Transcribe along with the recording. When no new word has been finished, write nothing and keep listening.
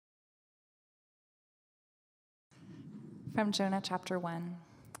From Jonah chapter 1.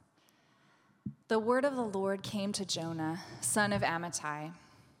 The word of the Lord came to Jonah, son of Amittai.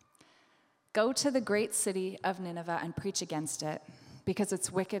 Go to the great city of Nineveh and preach against it, because its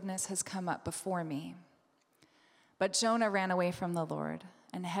wickedness has come up before me. But Jonah ran away from the Lord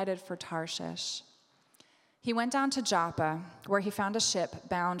and headed for Tarshish. He went down to Joppa, where he found a ship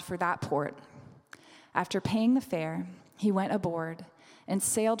bound for that port. After paying the fare, he went aboard and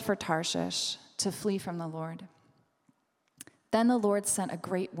sailed for Tarshish to flee from the Lord. Then the Lord sent a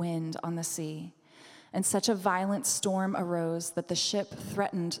great wind on the sea, and such a violent storm arose that the ship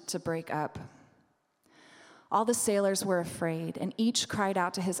threatened to break up. All the sailors were afraid, and each cried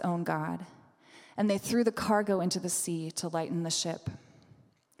out to his own God, and they threw the cargo into the sea to lighten the ship.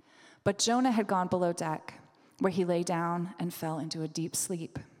 But Jonah had gone below deck, where he lay down and fell into a deep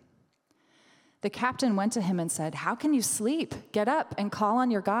sleep. The captain went to him and said, "How can you sleep? Get up and call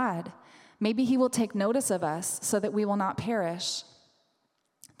on your God. Maybe he will take notice of us so that we will not perish."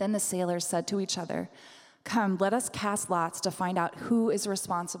 Then the sailors said to each other, "Come, let us cast lots to find out who is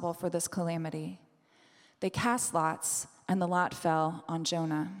responsible for this calamity." They cast lots, and the lot fell on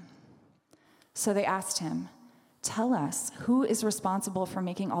Jonah. So they asked him, "Tell us, who is responsible for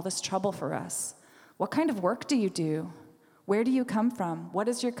making all this trouble for us? What kind of work do you do? Where do you come from? What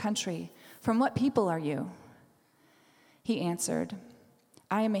is your country? From what people are you?" He answered,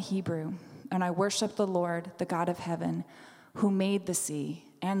 "I am a Hebrew, and I worship the Lord, the God of heaven, who made the sea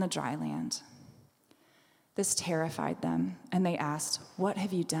and the dry land." This terrified them, and they asked, "What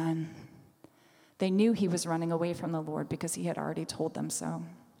have you done?" They knew he was running away from the Lord because he had already told them so.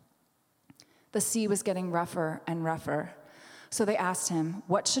 The sea was getting rougher and rougher, so they asked him,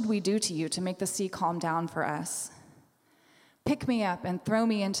 "What should we do to you to make the sea calm down for us?" "Pick me up and throw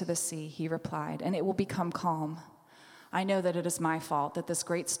me into the sea," he replied, "and it will become calm. I know that it is my fault that this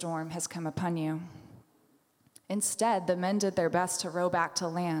great storm has come upon you." Instead, the men did their best to row back to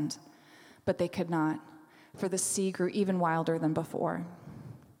land, but they could not, for the sea grew even wilder than before.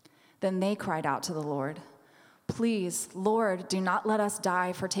 Then they cried out to the Lord, "Please, Lord, do not let us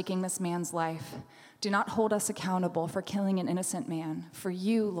die for taking this man's life. Do not hold us accountable for killing an innocent man, for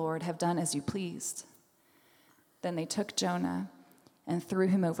you, Lord, have done as you pleased." Then they took Jonah and threw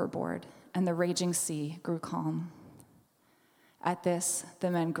him overboard, and the raging sea grew calm. At this, the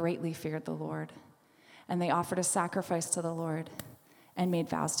men greatly feared the Lord, and they offered a sacrifice to the Lord and made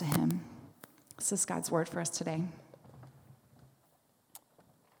vows to him. This is God's word for us today.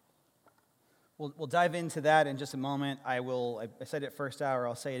 We'll dive into that in just a moment. I said it first hour,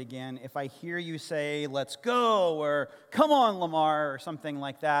 I'll say it again. If I hear you say, "Let's go," or "Come on, Lamar," or something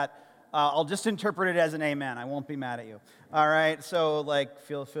like that, I'll just interpret it as an amen. I won't be mad at you. All right? So,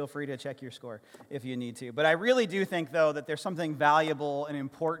 feel free to check your score if you need to. But I really do think, though, that there's something valuable and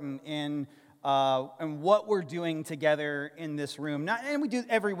important in what we're doing together in this room. And we do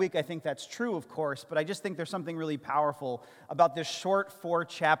every week, I think that's true, of course, but I just think there's something really powerful about this short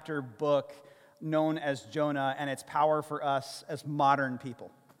 4-chapter book known as Jonah and its power for us as modern people,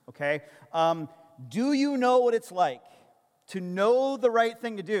 okay? Do you know what it's like to know the right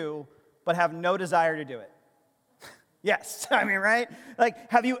thing to do, but have no desire to do it? Yes, I mean, right?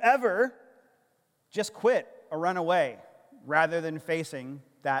 Have you ever just quit or run away rather than facing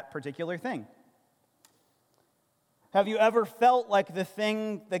that particular thing? Have you ever felt like the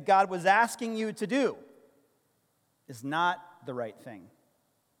thing that God was asking you to do is not the right thing?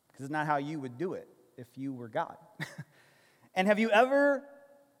 Because it's not how you would do it if you were God. And have you ever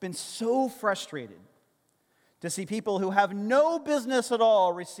been so frustrated to see people who have no business at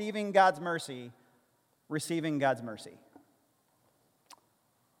all receiving God's mercy?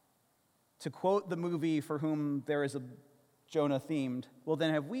 To quote the movie for whom there is a Jonah themed, well,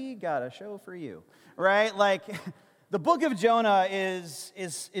 then have we got a show for you, right? The book of Jonah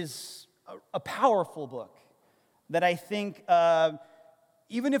is a powerful book that I think,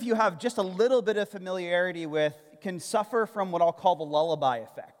 even if you have just a little bit of familiarity with, can suffer from what I'll call the lullaby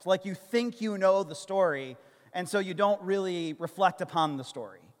effect. You think you know the story, and so you don't really reflect upon the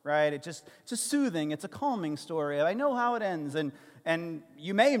story, right? It's a soothing, it's a calming story. I know how it ends, and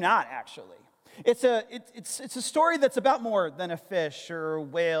you may not actually. It's a story that's about more than a fish or a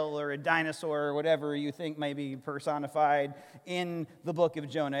whale or a dinosaur or whatever you think may be personified in the book of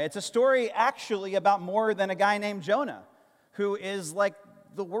Jonah. It's a story actually about more than a guy named Jonah, who is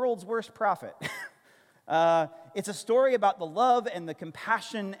the world's worst prophet. It's a story about the love and the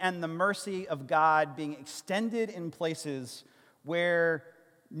compassion and the mercy of God being extended in places where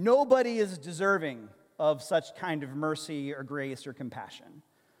nobody is deserving of such kind of mercy or grace or compassion.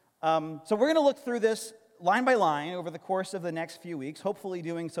 So we're going to look through this line by line over the course of the next few weeks, hopefully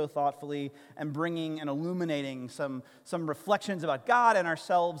doing so thoughtfully and bringing and illuminating some reflections about God and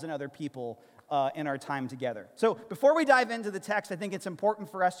ourselves and other people in our time together. So before we dive into the text, I think it's important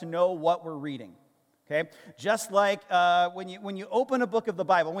for us to know what we're reading. Okay? Just like when you open a book of the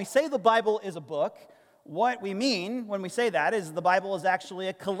Bible, when we say the Bible is a book, what we mean when we say that is the Bible is actually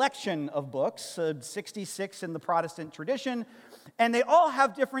a collection of books, 66 in the Protestant tradition, and they all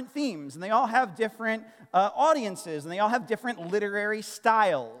have different themes, and they all have different audiences, and they all have different literary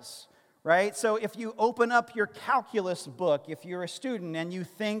styles, right? So if you open up your calculus book, if you're a student, and you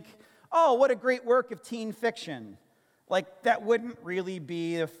think, oh, what a great work of teen fiction, like, that wouldn't really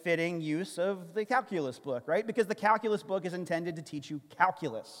be a fitting use of the calculus book, right? Because the calculus book is intended to teach you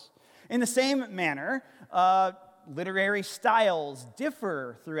calculus. In the same manner, literary styles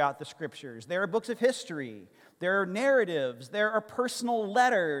differ throughout the scriptures. There are books of history, there are narratives, there are personal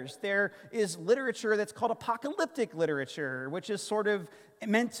letters, there is literature that's called apocalyptic literature, which is sort of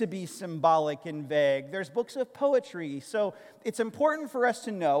meant to be symbolic and vague. There's books of poetry. So it's important for us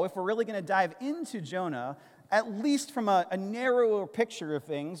to know, if we're really going to dive into Jonah, at least from a narrower picture of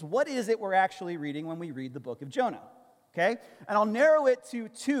things, what is it we're actually reading when we read the book of Jonah, okay? And I'll narrow it to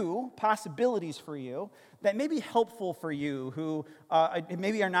two possibilities for you that may be helpful for you who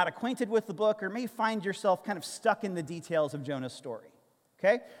maybe are not acquainted with the book or may find yourself kind of stuck in the details of Jonah's story,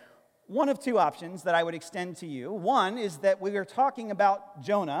 okay? One of two options that I would extend to you. One is that we are talking about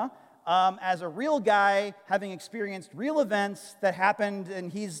Jonah as a real guy having experienced real events that happened,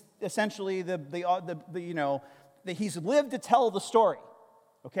 and he's essentially he's lived to tell the story,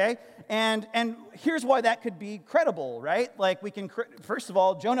 okay? And here's why that could be credible, right? Like, we can, first of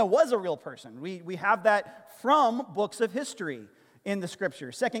all, Jonah was a real person. We have that from books of history in the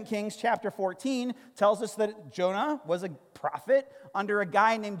scripture. 2 Kings chapter 14 tells us that Jonah was a prophet under a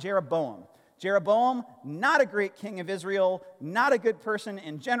guy named Jeroboam. Jeroboam, not a great king of Israel, not a good person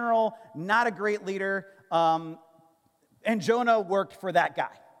in general, not a great leader, and Jonah worked for that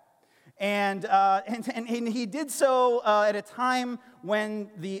guy. And he did so at a time when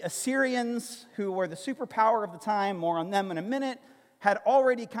the Assyrians, who were the superpower of the time, more on them in a minute, had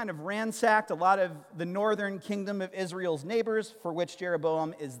already kind of ransacked a lot of the northern kingdom of Israel's neighbors, for which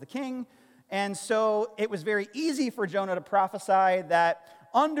Jeroboam is the king. And so it was very easy for Jonah to prophesy that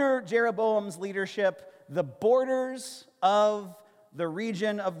under Jeroboam's leadership, the borders of the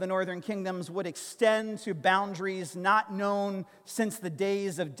region of the northern kingdoms would extend to boundaries not known since the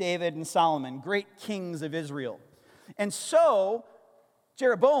days of David and Solomon, great kings of Israel. And so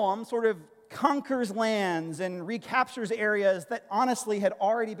Jeroboam sort of conquers lands and recaptures areas that honestly had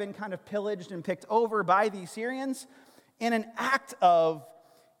already been kind of pillaged and picked over by the Assyrians in an act of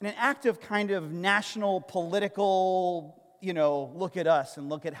kind of national political, look at us and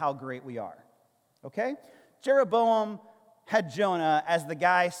look at how great we are, okay? Jeroboam had Jonah as the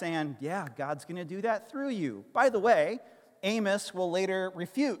guy saying, yeah, God's going to do that through you. By the way, Amos will later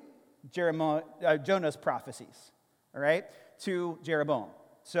refute Jonah's prophecies, all right, to Jeroboam.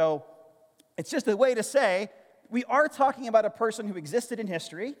 So it's just a way to say we are talking about a person who existed in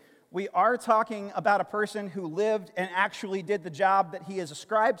history. We are talking about a person who lived and actually did the job that he is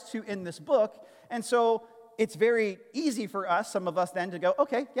ascribed to in this book. And so it's very easy for us, some of us then, to go,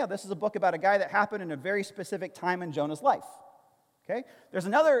 okay, yeah, this is a book about a guy that happened in a very specific time in Jonah's life. Okay? There's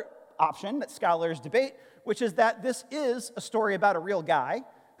another option that scholars debate, which is that this is a story about a real guy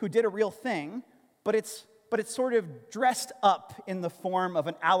who did a real thing, but it's sort of dressed up in the form of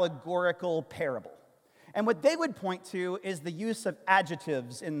an allegorical parable. And what they would point to is the use of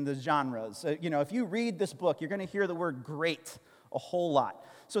adjectives in the genres. If you read this book, you're going to hear the word great a whole lot.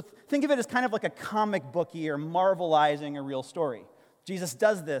 So think of it as kind of like a comic booky or marvelizing a real story. Jesus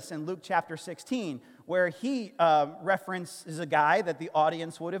does this in Luke chapter 16, where he references a guy that the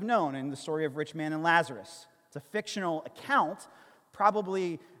audience would have known in the story of Rich Man and Lazarus. It's a fictional account,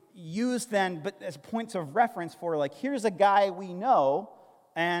 probably used then, but as points of reference for, like, here's a guy we know,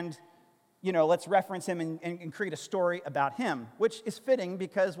 and let's reference him and create a story about him, which is fitting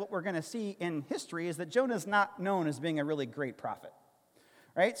because what we're going to see in history is that Jonah is not known as being a really great prophet,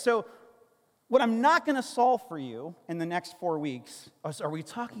 right? So what I'm not going to solve for you in the next 4 weeks is, are we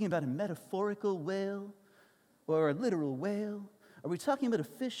talking about a metaphorical whale or a literal whale? Are we talking about a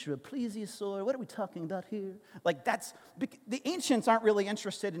fish or a plesiosaur? What are we talking about here? The ancients aren't really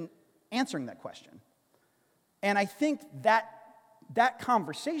interested in answering that question. And I think that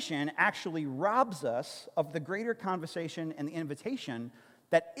conversation actually robs us of the greater conversation and the invitation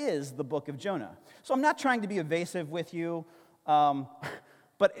that is the book of Jonah. So I'm not trying to be evasive with you,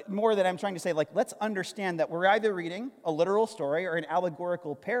 But more than I'm trying to say, like, let's understand that we're either reading a literal story or an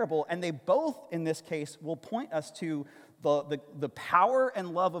allegorical parable, and they both, in this case, will point us to the power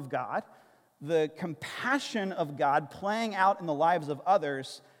and love of God, the compassion of God playing out in the lives of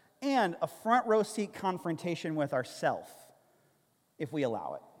others, and a front row seat confrontation with ourselves, if we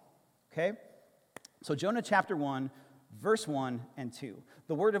allow it. Okay? So Jonah chapter 1, verse 1 and 2.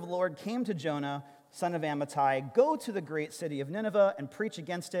 The word of the Lord came to Jonah, son of Amittai, go to the great city of Nineveh and preach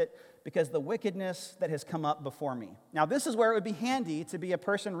against it, because the wickedness that has come up before me. Now, this is where it would be handy to be a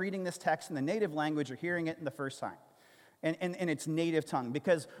person reading this text in the native language or hearing it in the first time, in its native tongue,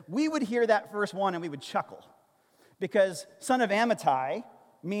 because we would hear that verse 1 and we would chuckle, because son of Amittai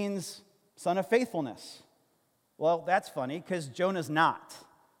means son of faithfulness. Well, that's funny, because Jonah's not.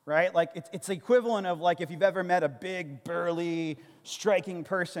 Right? Like, it's the equivalent of, like, if you've ever met a big, burly, striking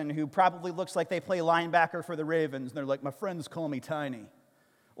person who probably looks like they play linebacker for the Ravens, and they're like, my friends call me tiny.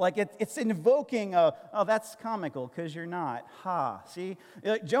 Like, it's invoking oh, that's comical, because you're not. Ha, see?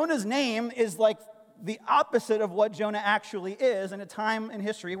 Jonah's name is, like, the opposite of what Jonah actually is in a time in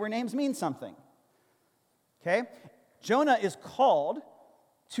history where names mean something. Okay? Jonah is called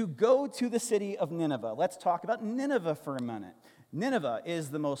to go to the city of Nineveh. Let's talk about Nineveh for a minute. Nineveh is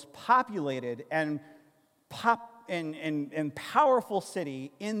the most populated and powerful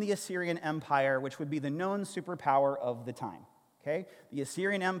city in the Assyrian Empire, which would be the known superpower of the time. Okay? The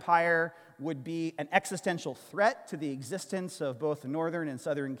Assyrian Empire would be an existential threat to the existence of both the northern and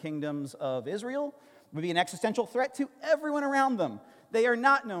southern kingdoms of Israel. It would be an existential threat to everyone around them. They are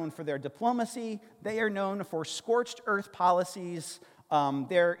not known for their diplomacy. They are known for scorched earth policies.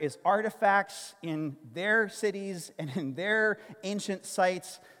 There is artifacts in their cities and in their ancient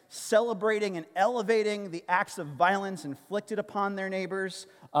sites celebrating and elevating the acts of violence inflicted upon their neighbors.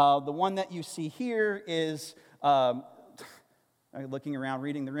 The one that you see here is, looking around,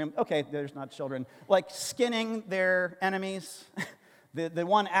 reading the room. Okay, there's not children. Like skinning their enemies. The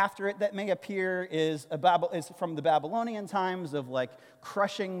one after it that may appear is from the Babylonian times of like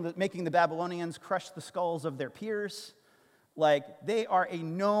making the Babylonians crush the skulls of their peers. Like, they are a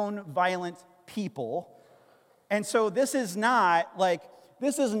known violent people. And so this is not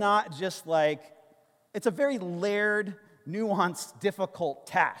just like, it's a very layered, nuanced, difficult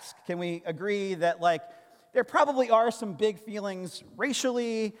task. Can we agree that, like, there probably are some big feelings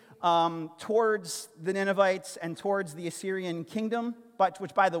racially towards the Ninevites and towards the Assyrian kingdom,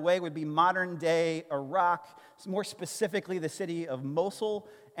 which, by the way, would be modern-day Iraq, more specifically the city of Mosul.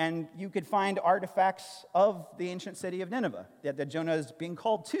 And you could find artifacts of the ancient city of Nineveh that Jonah is being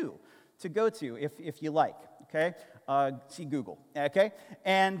called to go to, if you like, okay? See Google, okay?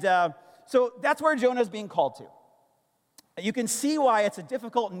 And so that's where Jonah is being called to. You can see why it's a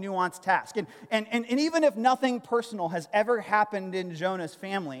difficult and nuanced task. And even if nothing personal has ever happened in Jonah's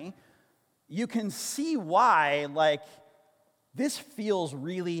family, you can see why, like, this feels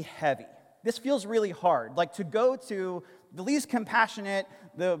really heavy. This feels really hard. Like, to go to the least compassionate,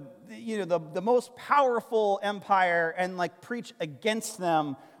 the most powerful empire and, like, preach against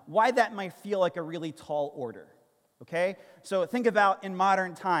them, why that might feel like a really tall order. Okay? So think about, in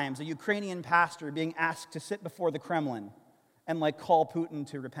modern times, a Ukrainian pastor being asked to sit before the Kremlin and, like, call Putin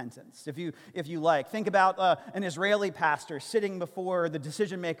to repentance, if you like. Think about an Israeli pastor sitting before the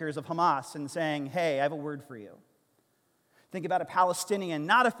decision makers of Hamas and saying, hey, I have a word for you. Think about a Palestinian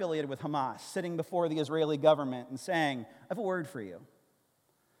not affiliated with Hamas sitting before the Israeli government and saying, I have a word for you.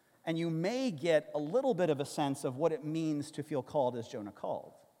 And you may get a little bit of a sense of what it means to feel called as Jonah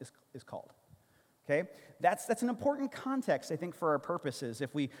is called. Okay? That's an important context, I think, for our purposes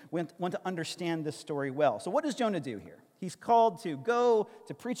if we want to understand this story well. So what does Jonah do here? He's called to go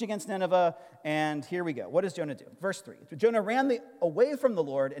to preach against Nineveh, and here we go. What does Jonah do? Verse 3. So Jonah ran away from the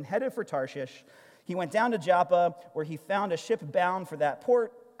Lord and headed for Tarshish. He went down to Joppa, where he found a ship bound for that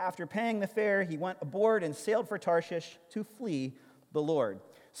port. After paying the fare, he went aboard and sailed for Tarshish to flee the Lord.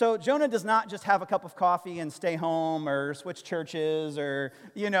 So Jonah does not just have a cup of coffee and stay home or switch churches or,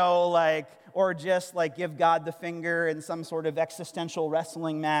 or just like give God the finger in some sort of existential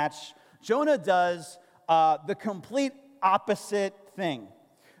wrestling match. Jonah does the complete opposite thing.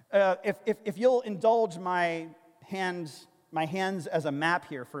 If you'll indulge my hands as a map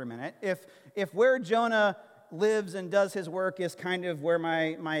here for a minute, if where Jonah lives and does his work is kind of where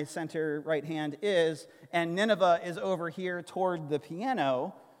my center right hand is, and Nineveh is over here toward the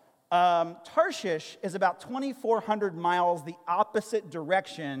piano, Tarshish is about 2,400 miles the opposite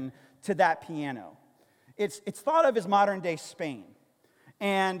direction to that piano. It's thought of as modern-day Spain.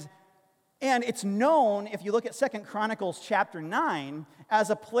 And And it's known, if you look at 2 Chronicles chapter 9, as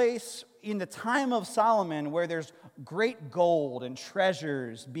a place in the time of Solomon where there's great gold and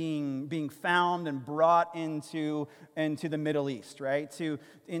treasures being found and brought into the Middle East, right?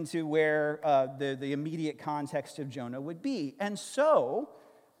 Into where the immediate context of Jonah would be. And so,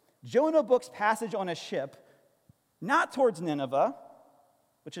 Jonah books passage on a ship, not towards Nineveh,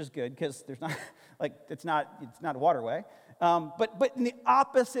 which is good because there's not, it's not a waterway, but in the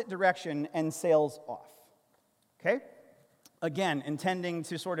opposite direction and sails off. Okay? Again, intending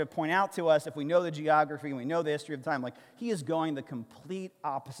to sort of point out to us, if we know the geography and we know the history of the time, he is going the complete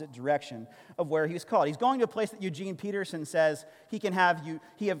opposite direction of where he was called. He's going to a place that Eugene Peterson says he have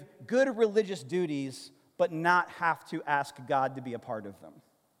good religious duties, but not have to ask God to be a part of them.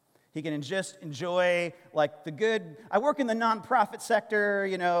 He can just enjoy, the good, I work in the nonprofit sector,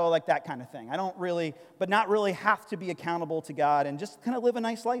 that kind of thing. But not really have to be accountable to God and just kind of live a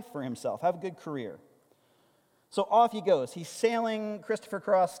nice life for himself, have a good career. So off he goes. He's sailing Christopher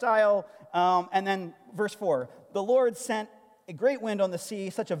Cross style. And then verse 4, the Lord sent a great wind on the sea.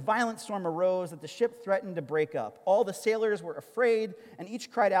 Such a violent storm arose that the ship threatened to break up. All the sailors were afraid, and each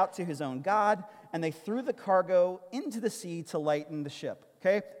cried out to his own God, and they threw the cargo into the sea to lighten the ship.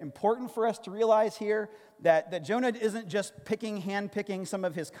 Okay? Important for us to realize here that Jonah isn't just handpicking some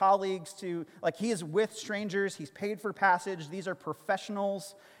of his colleagues he is with strangers, he's paid for passage, these are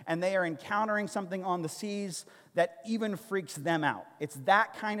professionals, and they are encountering something on the seas that even freaks them out. It's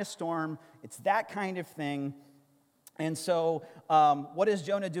that kind of storm, it's that kind of thing. And so, what is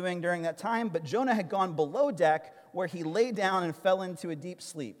Jonah doing during that time? But Jonah had gone below deck where he lay down and fell into a deep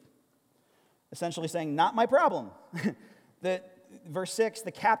sleep. Essentially saying, not my problem. Verse 6,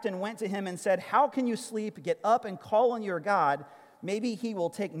 the captain went to him and said, "How can you sleep? Get up and call on your God. Maybe he will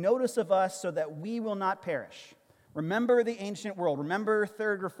take notice of us so that we will not perish." Remember the ancient world. Remember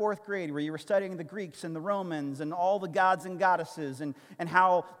 3rd or 4th grade where you were studying the Greeks and the Romans and all the gods and goddesses and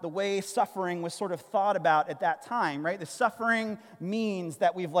how the way suffering was sort of thought about at that time, right? The suffering means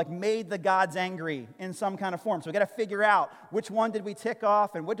that we've made the gods angry in some kind of form. So we've got to figure out which one did we tick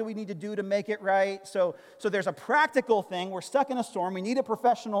off and what do we need to do to make it right. So there's a practical thing. We're stuck in a storm. We need a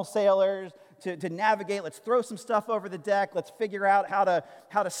professional sailor to navigate. Let's throw some stuff over the deck. Let's figure out how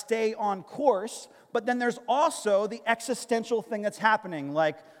to stay on course. But then there's also the existential thing that's happening.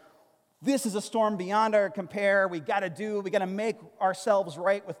 This is a storm beyond our compare. We got to make ourselves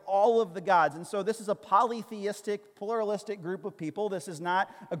right with all of the gods. And so this is a polytheistic, pluralistic group of people. This is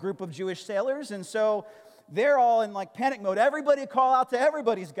not a group of Jewish sailors. And so they're all in panic mode. Everybody call out to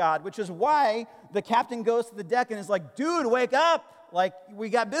everybody's God, which is why the captain goes to the deck and is like, dude, wake up. We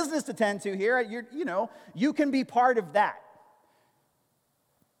got business to tend to here. You can be part of that.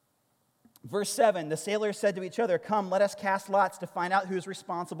 Verse 7, the sailors said to each other, "Come, let us cast lots to find out who's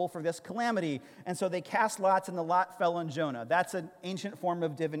responsible for this calamity." And so they cast lots, and the lot fell on Jonah. That's an ancient form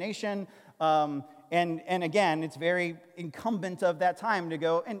of divination. And again, it's very incumbent of that time to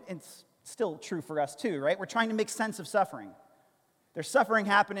go, and it's still true for us too, right? We're trying to make sense of suffering. There's suffering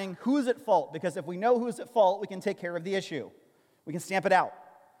happening. Who's at fault? Because if we know who's at fault, we can take care of the issue. We can stamp it out.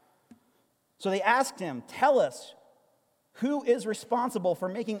 So they asked him, "Tell us, who is responsible for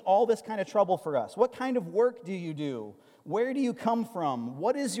making all this kind of trouble for us? What kind of work do you do? Where do you come from?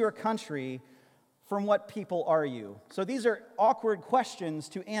 What is your country? From what people are you?" So these are awkward questions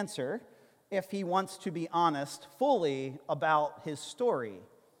to answer if he wants to be honest fully about his story.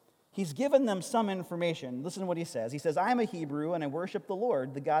 He's given them some information. Listen to what he says. He says, "I am a Hebrew, and I worship the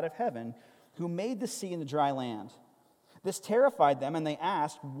Lord, the God of heaven, who made the sea and the dry land." This terrified them, and they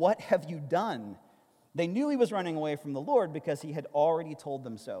asked, "What have you done?" They knew he was running away from the Lord because he had already told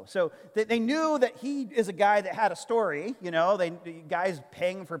them so. So they knew that he is a guy that had a story. The guy's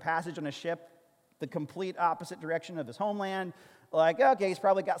paying for passage on a ship, the complete opposite direction of his homeland. Okay, he's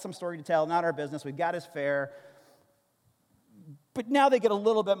probably got some story to tell. Not our business. We've got his fare. But now they get a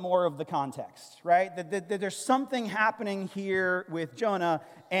little bit more of the context, right? That there's something happening here with Jonah.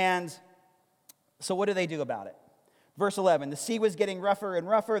 And so what do they do about it? Verse 11, the sea was getting rougher and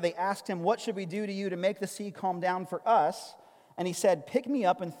rougher. They asked him, "What should we do to you to make the sea calm down for us?" And he said, "Pick me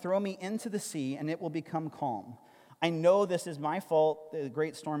up and throw me into the sea, and it will become calm. I know this is my fault. The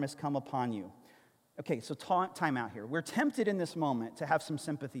great storm has come upon you." Okay, so time out here. We're tempted in this moment to have some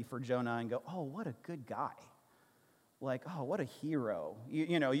sympathy for Jonah and go, "Oh, what a good guy. Oh, what a hero.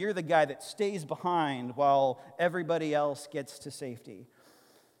 You're the guy that stays behind while everybody else gets to safety."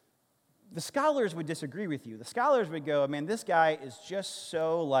 The scholars would disagree with you. The scholars would go, "Man, this guy is just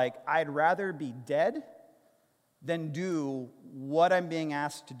so I'd rather be dead than do what I'm being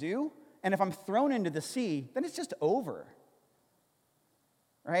asked to do. And if I'm thrown into the sea, then it's just over."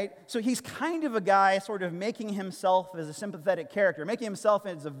 right? So he's kind of a guy sort of making himself as a sympathetic character, making himself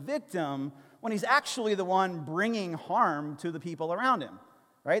as a victim when he's actually the one bringing harm to the people around him,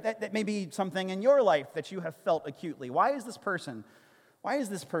 right? That may be something in your life that you have felt acutely. Why is this person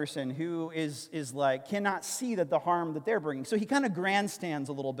who is like, cannot see that the harm that they're bringing? So he kind of grandstands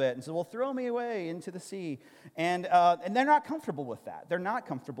a little bit and says, well, throw me away into the sea. And they're not comfortable with that. They're not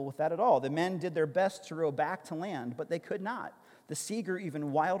comfortable with that at all. The men did their best to row back to land, but they could not. The sea grew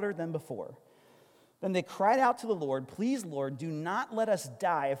even wilder than before. Then they cried out to the Lord, please, Lord, do not let us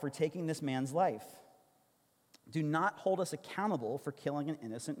die for taking this man's life. Do not hold us accountable for killing an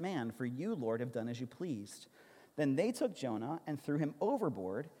innocent man, for you, Lord, have done as you pleased. Then they took Jonah and threw him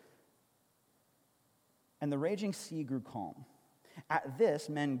overboard, and the raging sea grew calm. At this,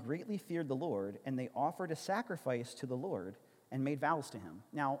 men greatly feared the Lord, and they offered a sacrifice to the Lord and made vows to him.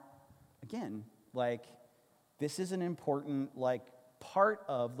 Now, again, this is an important, part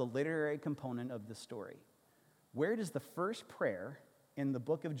of the literary component of the story. Where does the first prayer in the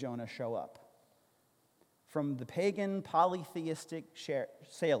book of Jonah show up? From the pagan polytheistic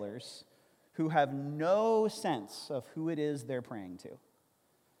sailors who have no sense of who it is they're praying to.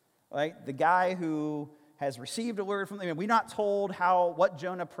 Right? The guy who has received a word from them. We're not told what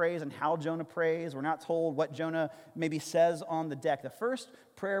Jonah prays and how Jonah prays. We're not told what Jonah maybe says on the deck. The first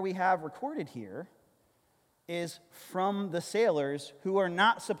prayer we have recorded here is from the sailors who are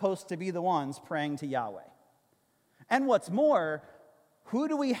not supposed to be the ones praying to Yahweh. And what's more, who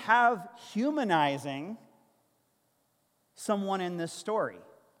do we have humanizing someone in this story?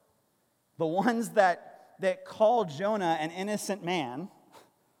 The ones that call Jonah an innocent man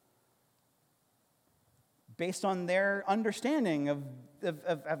based on their understanding of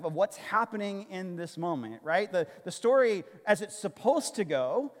what's happening in this moment, right? The story, as it's supposed to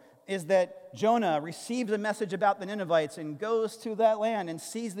go, is that Jonah receives a message about the Ninevites and goes to that land and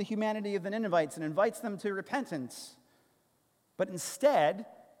sees the humanity of the Ninevites and invites them to repentance. But instead,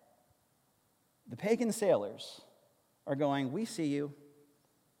 the pagan sailors are going, we see you.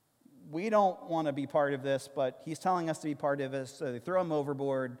 We don't want to be part of this, but he's telling us to be part of this, so they throw him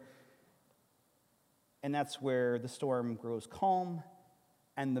overboard. And that's where the storm grows calm,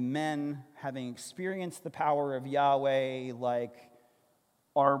 and the men, having experienced the power of Yahweh,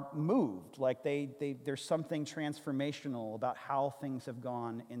 are moved. There's something transformational about how things have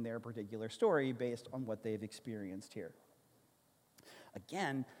gone in their particular story based on what they've experienced here.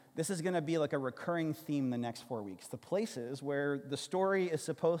 Again, this is going to be like a recurring theme the next 4 weeks. The places where the story is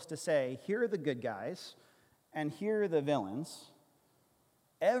supposed to say, here are the good guys, and here are the villains.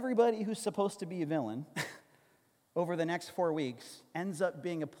 Everybody who's supposed to be a villain over the next 4 weeks ends up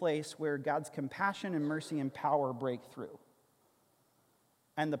being a place where God's compassion and mercy and power break through.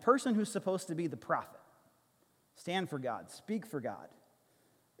 And the person who's supposed to be the prophet, stand for God, speak for God,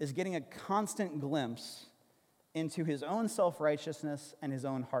 is getting a constant glimpse into his own self-righteousness and his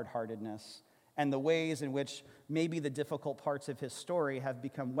own hard-heartedness and the ways in which maybe the difficult parts of his story have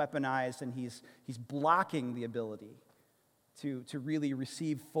become weaponized, and he's blocking the ability to really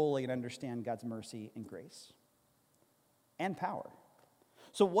receive fully and understand God's mercy and grace and power.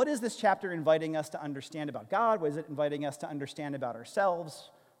 So what is this chapter inviting us to understand about God? What is it inviting us to understand about ourselves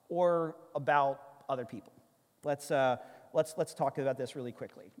or about other people? Let's talk about this really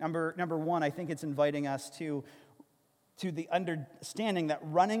quickly. Number one, I think it's inviting us to the understanding that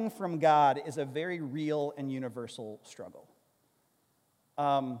running from God is a very real and universal struggle.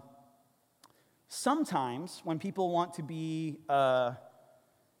 Sometimes when people want to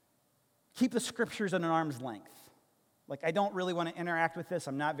keep the scriptures at an arm's length, I don't really want to interact with this,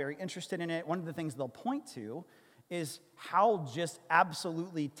 I'm not very interested in it, one of the things they'll point to is how just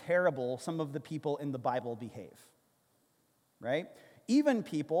absolutely terrible some of the people in the Bible behave, right? Even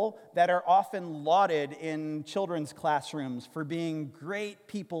people that are often lauded in children's classrooms for being great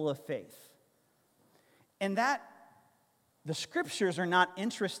people of faith. And that the scriptures are not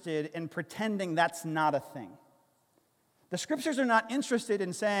interested in pretending that's not a thing. The scriptures are not interested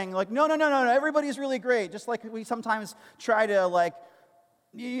in saying, no, everybody's really great, just like we sometimes try to,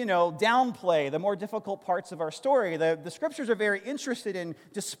 downplay the more difficult parts of our story. The scriptures are very interested in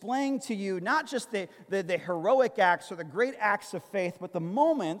displaying to you not just the heroic acts or the great acts of faith, but the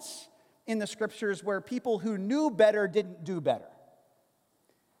moments in the scriptures where people who knew better didn't do better.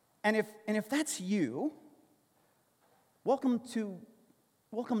 And if that's you, welcome to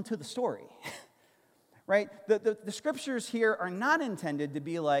the story. right? The scriptures here are not intended to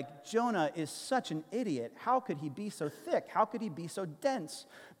be like, Jonah is such an idiot. How could he be so thick? How could he be so dense?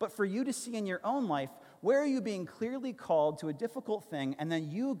 But for you to see in your own life, where are you being clearly called to a difficult thing, and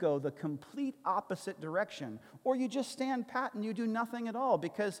then you go the complete opposite direction? Or you just stand pat and you do nothing at all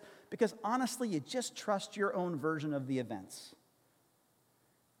because honestly, you just trust your own version of the events.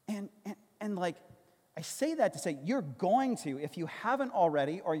 And like, I say that to say you're going to, if you haven't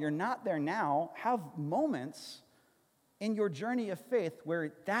already or you're not there now, have moments in your journey of faith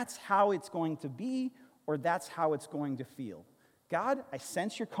where that's how it's going to be or that's how it's going to feel. God, I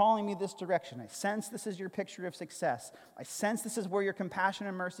sense you're calling me this direction. I sense this is your picture of success. I sense this is where your compassion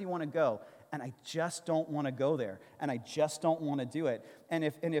and mercy want to go. And I just don't want to go there. And I just don't want to do it. And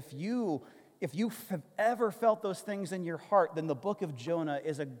if you have ever felt those things in your heart, then the book of Jonah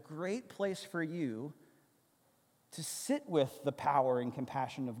is a great place for you to sit with the power and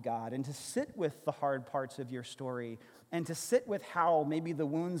compassion of God and to sit with the hard parts of your story and to sit with how maybe the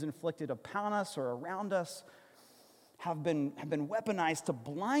wounds inflicted upon us or around us have been weaponized to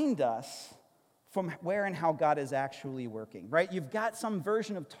blind us from where and how God is actually working, right? You've got some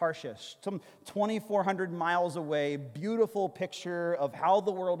version of Tarshish, some 2,400 miles away, beautiful picture of how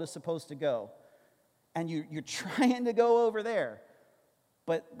the world is supposed to go. And you're trying to go over there.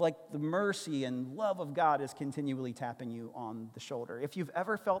 But like the mercy and love of God is continually tapping you on the shoulder. If you've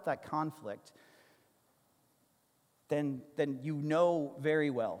ever felt that conflict, then you know very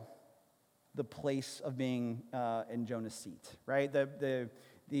well the place of being in Jonah's seat, right?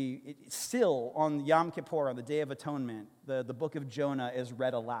 Still on Yom Kippur, on the Day of Atonement, the book of Jonah is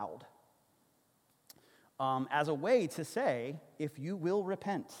read aloud as a way to say, if you will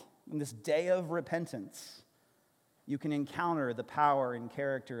repent in this day of repentance, you can encounter the power and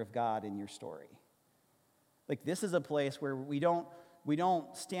character of God in your story. Like, this is a place where we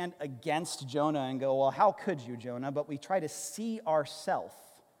don't stand against Jonah and go, well, how could you, Jonah? But we try to see ourselves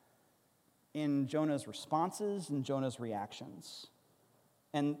in Jonah's responses and Jonah's reactions.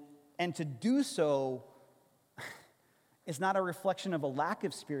 And to do so is not a reflection of a lack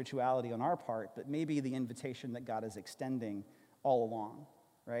of spirituality on our part, but maybe the invitation that God is extending all along,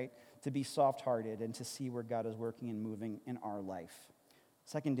 right? To be soft-hearted and to see where God is working and moving in our life.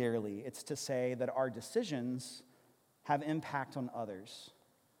 Secondarily, it's to say that our decisions have impact on others.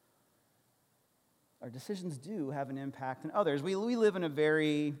 Our decisions do have an impact on others. We live in a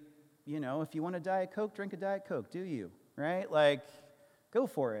very, if you want a Diet Coke, drink a Diet Coke, do you? Right? Like, go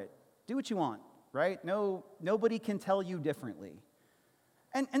for it. Do what you want, right? Nobody can tell you differently.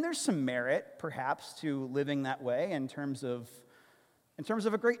 And there's some merit, perhaps, to living that way in terms of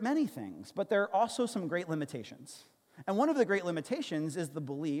a great many things, but there are also some great limitations. And one of the great limitations is the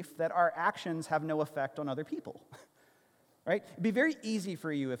belief that our actions have no effect on other people, right? It'd be very easy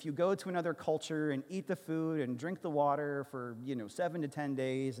for you if you go to another culture and eat the food and drink the water for, 7 to 10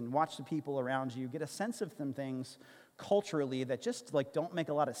 days and watch the people around you, get a sense of some things culturally that just don't make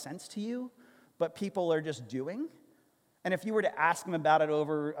a lot of sense to you, but people are just doing. And if you were to ask them about it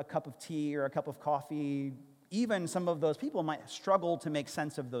over a cup of tea or a cup of coffee, even some of those people might struggle to make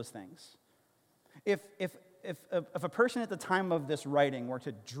sense of those things. If a person at the time of this writing were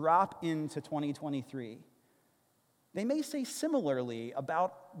to drop into 2023, they may say similarly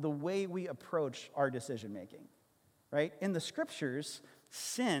about the way we approach our decision-making, right? In the scriptures,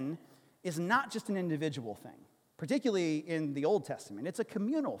 sin is not just an individual thing, particularly in the Old Testament. It's a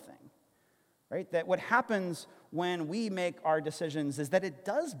communal thing, right? That what happens when we make our decisions is that it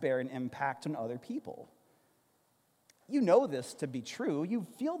does bear an impact on other people. You know this to be true. You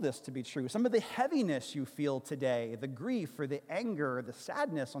feel this to be true. Some of the heaviness you feel today, the grief or the anger or the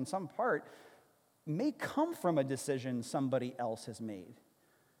sadness on some part, may come from a decision somebody else has made.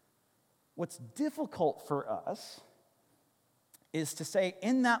 What's difficult for us is to say,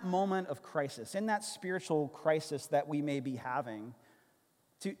 in that moment of crisis, in that spiritual crisis that we may be having,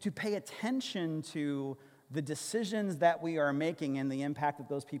 to pay attention to the decisions that we are making and the impact that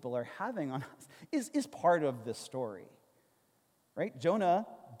those people are having on us is part of this story. Right? Jonah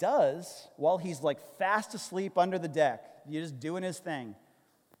does, while he's fast asleep under the deck, just doing his thing,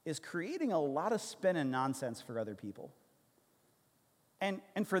 is creating a lot of spin and nonsense for other people.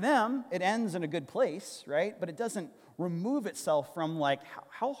 And for them, it ends in a good place, right? But it doesn't remove itself from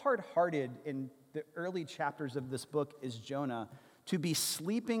how hard-hearted in the early chapters of this book is Jonah to be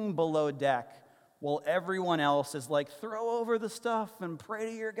sleeping below deck while everyone else is throw over the stuff and pray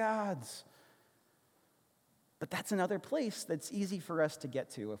to your gods. But that's another place that's easy for us to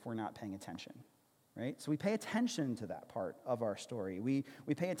get to if we're not paying attention, right? So we pay attention to that part of our story. We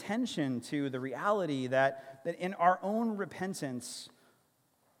pay attention to the reality that in our own repentance,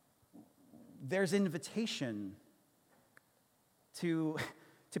 there's invitation to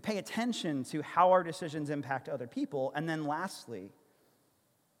pay attention to how our decisions impact other people. And then lastly,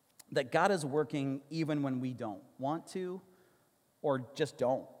 that God is working even when we don't want to or just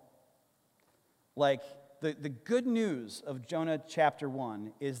don't. Like, the good news of Jonah chapter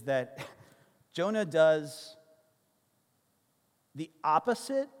 1 is that Jonah does the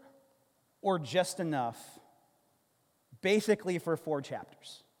opposite or just enough, basically for 4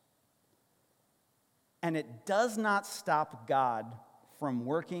 chapters. And it does not stop God from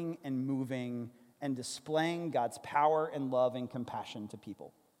working and moving and displaying God's power and love and compassion to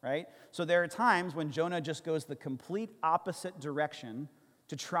people, right? So there are times when Jonah just goes the complete opposite direction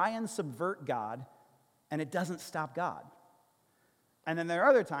to try and subvert God, and it doesn't stop God. And then there are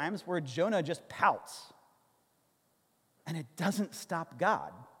other times where Jonah just pouts, and it doesn't stop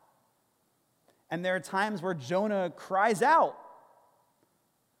God. And there are times where Jonah cries out,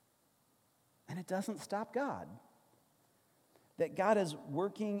 and it doesn't stop God. That God is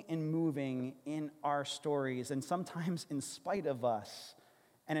working and moving in our stories, and sometimes in spite of us,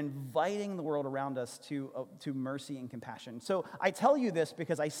 and inviting the world around us to mercy and compassion. So I tell you this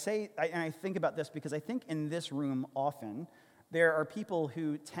because I think about this because I think in this room often there are people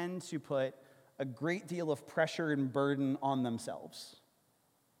who tend to put a great deal of pressure and burden on themselves,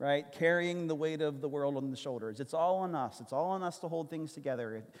 right? Carrying the weight of the world on the shoulders. It's all on us. It's all on us to hold things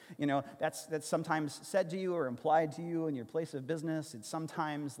together. You know, that's sometimes said to you or implied to you in your place of business. It's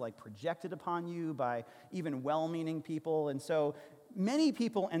sometimes like projected upon you by even well-meaning people. And so many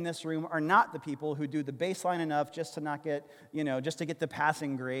people in this room are not the people who do the baseline enough just to not get, just to get the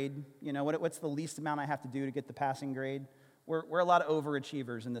passing grade. What's the least amount I have to do to get the passing grade? We're a lot of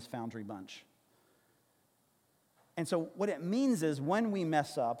overachievers in this Foundry bunch. And so what it means is when we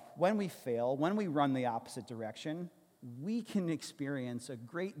mess up, when we fail, when we run the opposite direction, we can experience a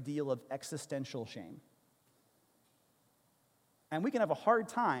great deal of existential shame. And we can have a hard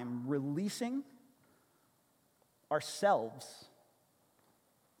time releasing ourselves,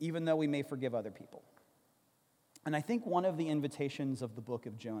 even though we may forgive other people. And I think one of the invitations of the book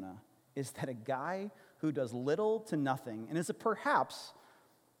of Jonah is that a guy who does little to nothing and is perhaps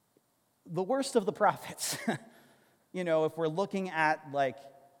the worst of the prophets, if we're looking at like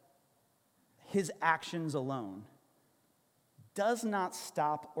his actions alone, does not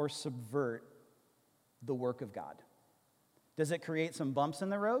stop or subvert the work of God. Does it create some bumps in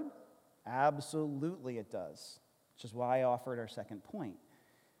the road? Absolutely it does, which is why I offered our second point.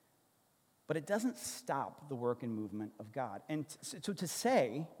 But it doesn't stop the work and movement of God. And so to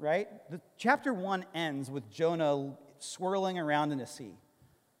say, right, chapter 1 ends with Jonah swirling around in a sea.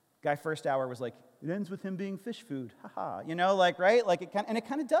 Guy first hour was like, it ends with him being fish food, haha. Right? It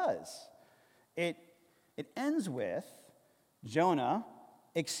kind of does. It ends with Jonah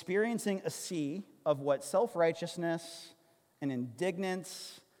experiencing a sea of what self-righteousness and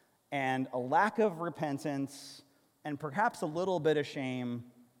indignance and a lack of repentance and perhaps a little bit of shame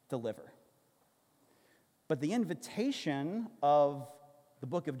deliver. But the invitation of the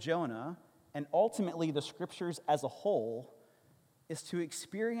book of Jonah, and ultimately the scriptures as a whole, is to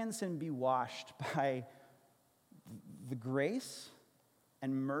experience and be washed by the grace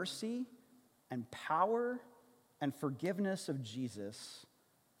and mercy and power and forgiveness of Jesus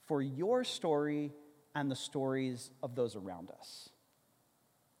for your story and the stories of those around us.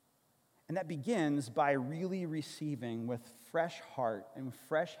 And that begins by really receiving with fresh heart and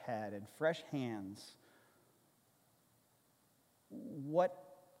fresh head and fresh hands what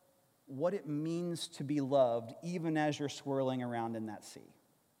it means to be loved even as you're swirling around in that sea.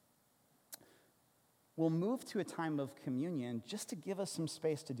 We'll move to a time of communion just to give us some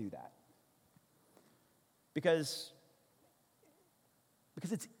space to do that. Because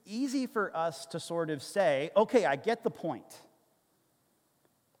it's easy for us to sort of say, okay, I get the point.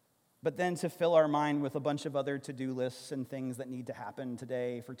 But then to fill our mind with a bunch of other to-do lists and things that need to happen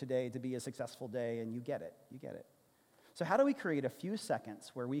today for today to be a successful day, and you get it. So how do we create a few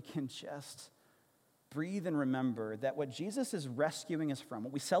seconds where we can just breathe and remember that what Jesus is rescuing us from,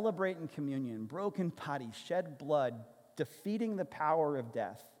 what we celebrate in communion, broken bodies, shed blood, defeating the power of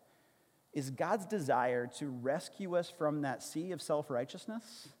death, is God's desire to rescue us from that sea of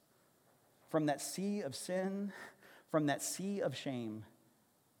self-righteousness, from that sea of sin, from that sea of shame,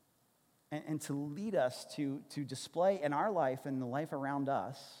 and to lead us to display in our life and the life around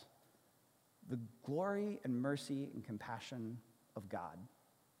us the glory and mercy and compassion of God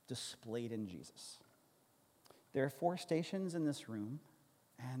displayed in Jesus. There are 4 stations in this room,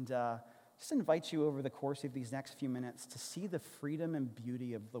 and just invite you over the course of these next few minutes to see the freedom and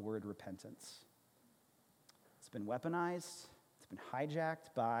beauty of the word repentance. It's been weaponized, it's been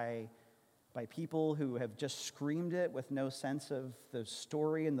hijacked by by people who have just screamed it with no sense of the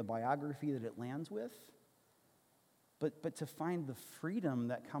story and the biography that it lands with, but to find the freedom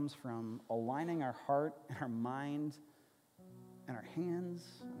that comes from aligning our heart and our mind and our hands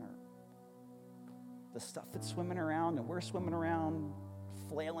and the stuff that's swimming around and we're swimming around,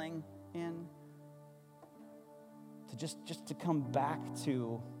 flailing in, to just to come back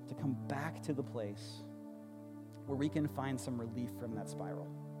to the place where we can find some relief from that spiral.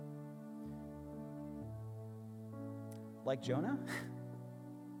 Like Jonah,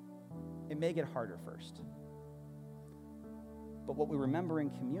 it may get harder first. But what we remember in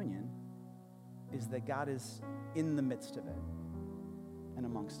communion is that God is in the midst of it and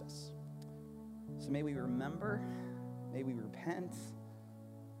amongst us. So may we remember, may we repent,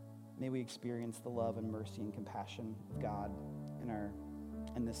 may we experience the love and mercy and compassion of God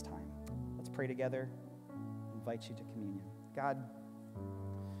in this time. Let's pray together. I invite you to communion. God,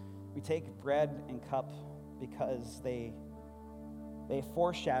 we take bread and cup because they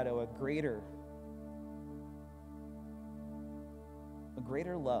foreshadow a greater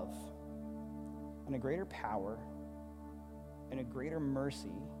love and a greater power and a greater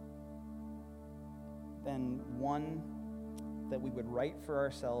mercy than one that we would write for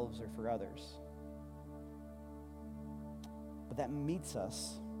ourselves or for others. But that meets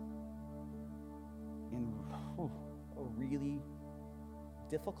us in a really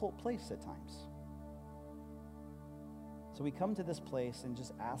difficult place at times. So we come to this place and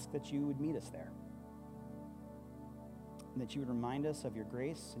just ask that you would meet us there. And that you would remind us of your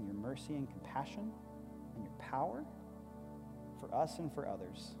grace and your mercy and compassion and your power for us and for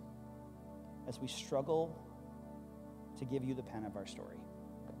others as we struggle to give you the pen of our story.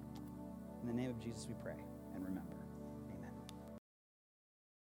 In the name of Jesus we pray and remember.